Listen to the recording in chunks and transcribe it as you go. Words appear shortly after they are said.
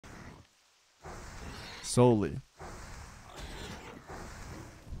Solely.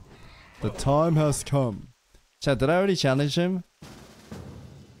 The time has come. Chat, did I already challenge him?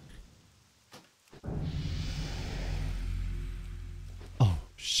 Oh,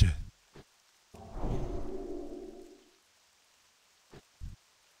 shit.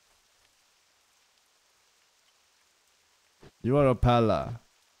 You are a pala.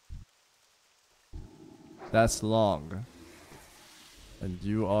 That's long. And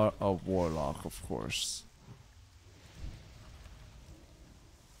you are a warlock, of course.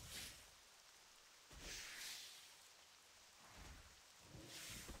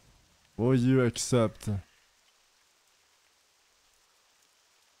 Will you accept?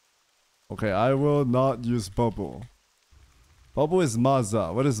 Okay, I will not use bubble. Bubble is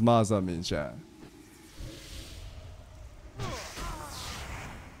Maza. What does Maza mean, chat?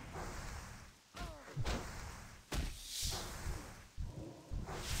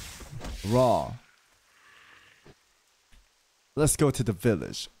 Raw. Let's go to the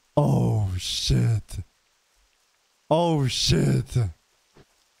village. Oh shit. Oh shit.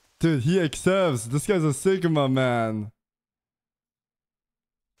 Dude, he accepts. This guy's a Sigma, man.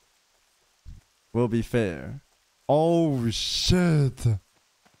 Will be fair. Oh shit.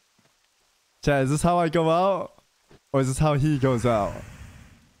 Chat, is this how I go out? Or is this how he goes out?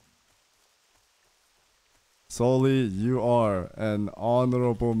 Solely, you are an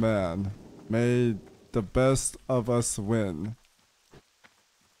honorable man. May the best of us win.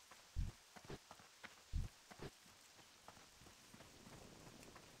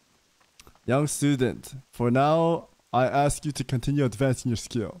 Young student, for now, I ask you to continue advancing your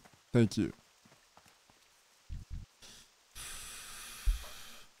skill. Thank you.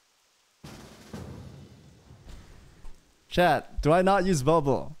 Chat, do I not use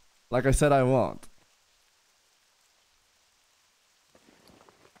bubble? Like I said I won't.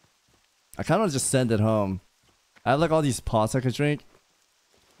 I kind of just send it home. I have like all these pots I could drink.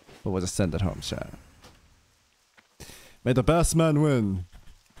 But we'll just send it home, chat. May the best man win.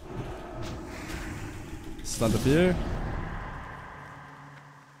 Stun the fear.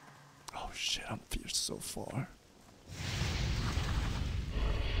 Oh shit, I'm feared so far.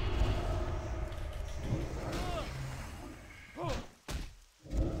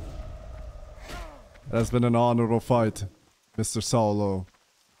 It has been an honorable fight, Mr. Saulo.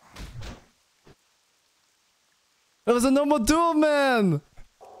 It was a normal duel, man!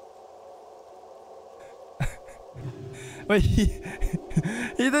 Wait, he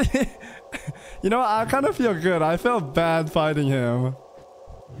did. You know what? I kind of feel good. I felt bad fighting him.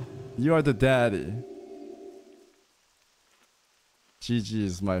 You are the daddy.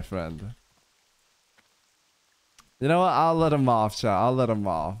 GG's, my friend. You know what? I'll let him off, chat. I'll let him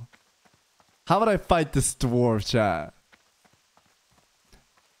off. How would I fight this dwarf, chat?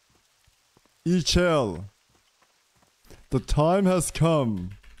 Chill. The time has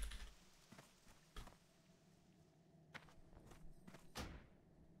come.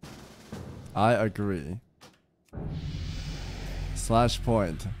 I agree. Slash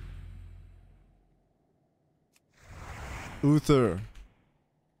point. Uther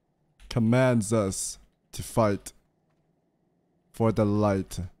commands us to fight for the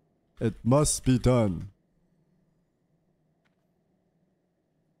light. It must be done.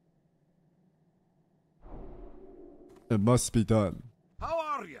 It must be done. How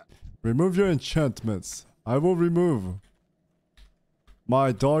are you? Remove your enchantments. I will remove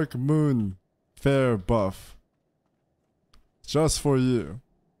my Dark Moon Fair buff. Just for you.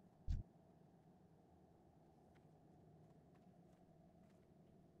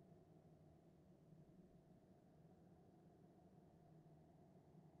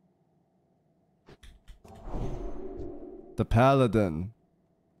 The Paladin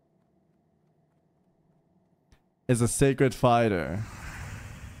is a sacred fighter.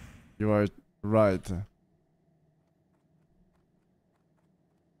 You are right.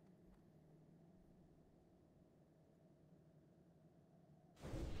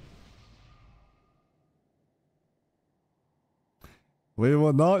 We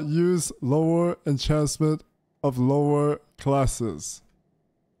will not use lower enchantment of lower classes.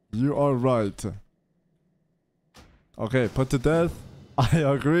 You are right. Okay, put to death. I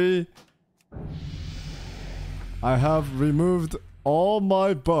agree. I have removed all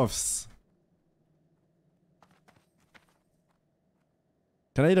my buffs.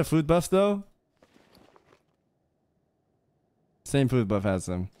 Can I eat a food buff though? Same food buff as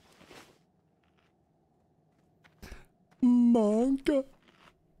him. Manga.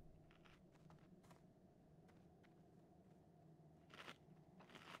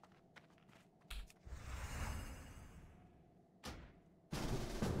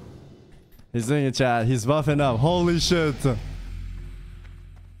 He's doing it, chat. He's buffing up. Holy shit.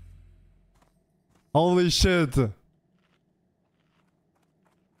 Holy shit.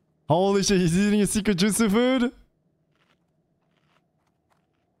 Holy shit. He's eating a secret jutsu food?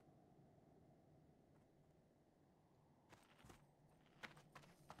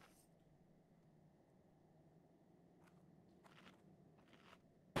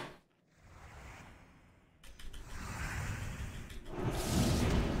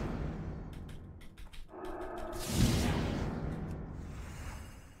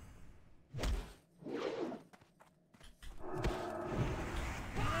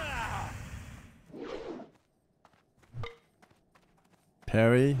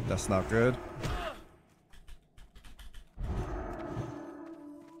 Parry, that's not good.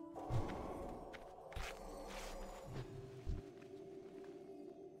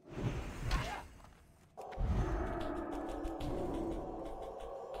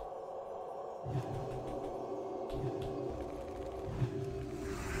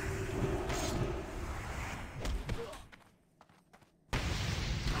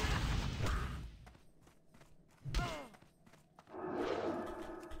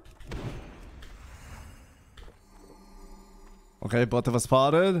 Okay, both of us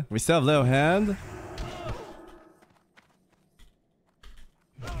spotted. We still have little hand.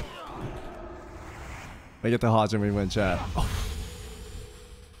 We get the Hodge and we win, chat. Oh.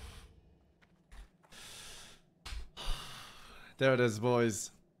 There it is,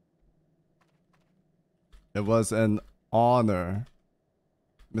 boys. It was an honor,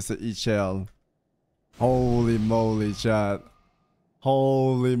 Mr. ECHL. Holy moly, chat.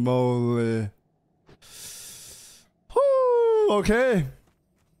 Holy moly. Okay.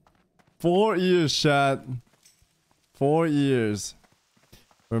 4 years, chat. 4 years.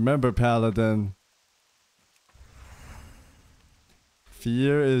 Remember, Paladin.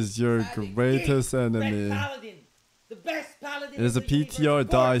 Fear is your greatest enemy. The best Paladin. It is a PTR,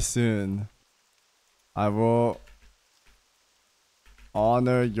 die soon. I will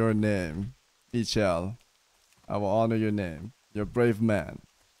honor your name, ECHL. I will honor your name. You're a brave man.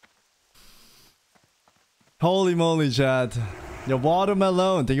 Holy moly, chat. Yo,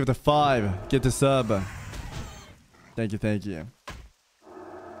 Watermelon, thank you for the 5. Get the sub. Thank you, thank you.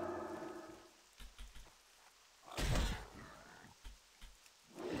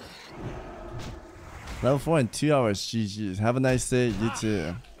 Level 4 in 2 hours, GG's. Have a nice day, you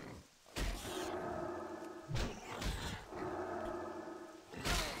too.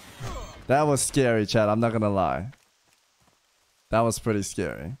 That was scary, chat, I'm not gonna lie. That was pretty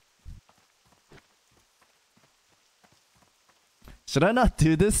scary. Should I not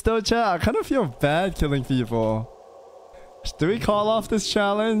do this though, chat? I kind of feel bad killing people. Do we call off this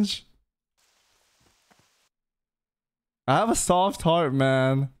challenge? I have a soft heart,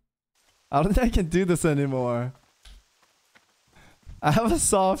 man. I don't think I can do this anymore. I have a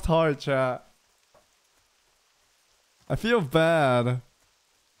soft heart, chat. I feel bad.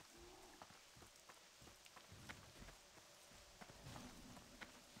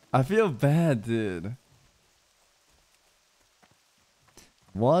 I feel bad, dude.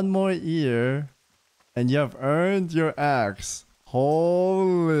 1 more year, and you have earned your axe.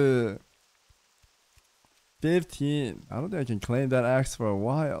 Holy. 15. I don't think I can claim that axe for a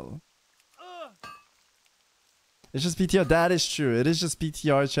while. It's just PTR. That is true. It is just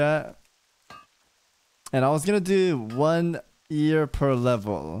PTR, chat. And I was gonna do 1 year per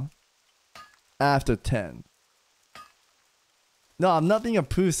level after 10. No, I'm not being a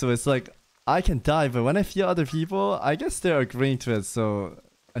poo, so it's like I can die, but when I feel other people, I guess they're agreeing to it, so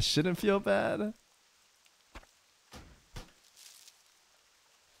I shouldn't feel bad.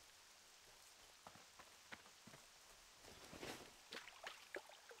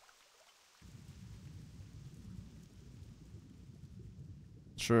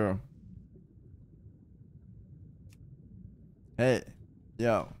 True. Hey,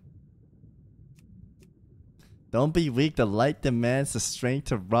 yo. Don't be weak, the light demands the strength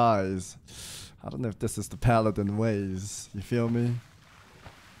to rise. I don't know if this is the Paladin ways. You feel me?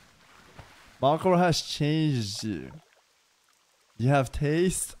 Makoro has changed you. You have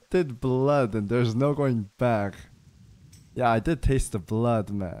tasted blood and there's no going back. Yeah, I did taste the blood,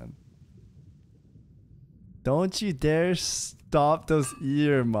 man. Don't you dare stop those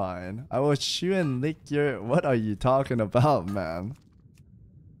ear mine. I will chew and lick your... What are you talking about, man?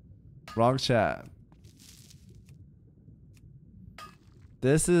 Wrong chat.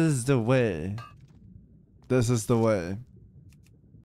 This is the way. This is the way.